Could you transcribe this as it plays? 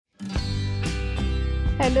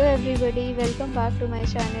Hello everybody, welcome back to my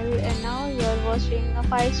channel and now you are watching a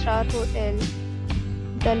 5-star hotel.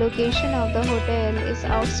 The location of the hotel is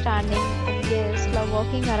outstanding and guests love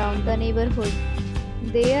walking around the neighborhood.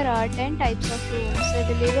 There are 10 types of rooms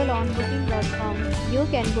available on booking.com. You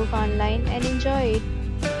can book online and enjoy it.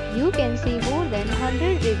 You can see more than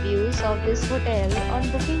 100 reviews of this hotel on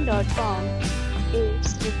booking.com.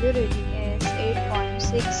 Its review rating is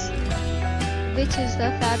 8.6, which is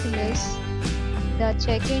the fabulous. The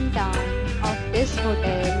check-in time of this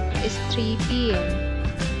hotel is 3 p.m.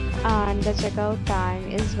 and the checkout time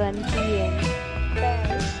is 1 p.m.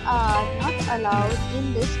 Pets are not allowed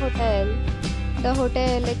in this hotel. The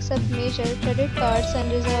hotel accepts major credit cards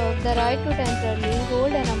and reserves the right to temporarily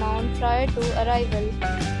hold an amount prior to arrival.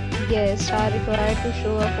 Guests are required to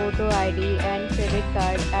show a photo ID and credit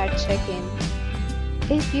card at check-in.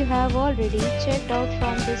 If you have already checked out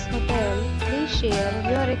from this hotel, please share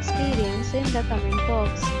your experience in the comment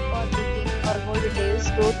box. For booking or more details,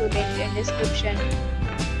 go to link in description.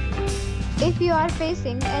 If you are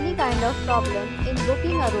facing any kind of problem in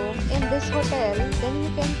booking a room in this hotel, then you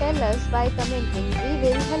can tell us by commenting. We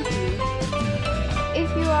will help you. If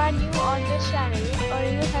you are new on this channel or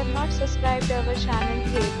you have not subscribed our channel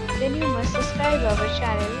yet, then you must subscribe our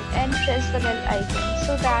channel and press the bell icon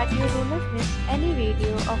so that you do not miss any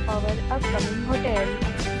video of our upcoming hotel.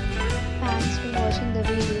 Thanks for watching the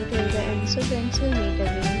video till the end. So friends, will meet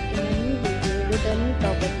again in a new video with a new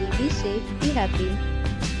property. Be safe, be happy.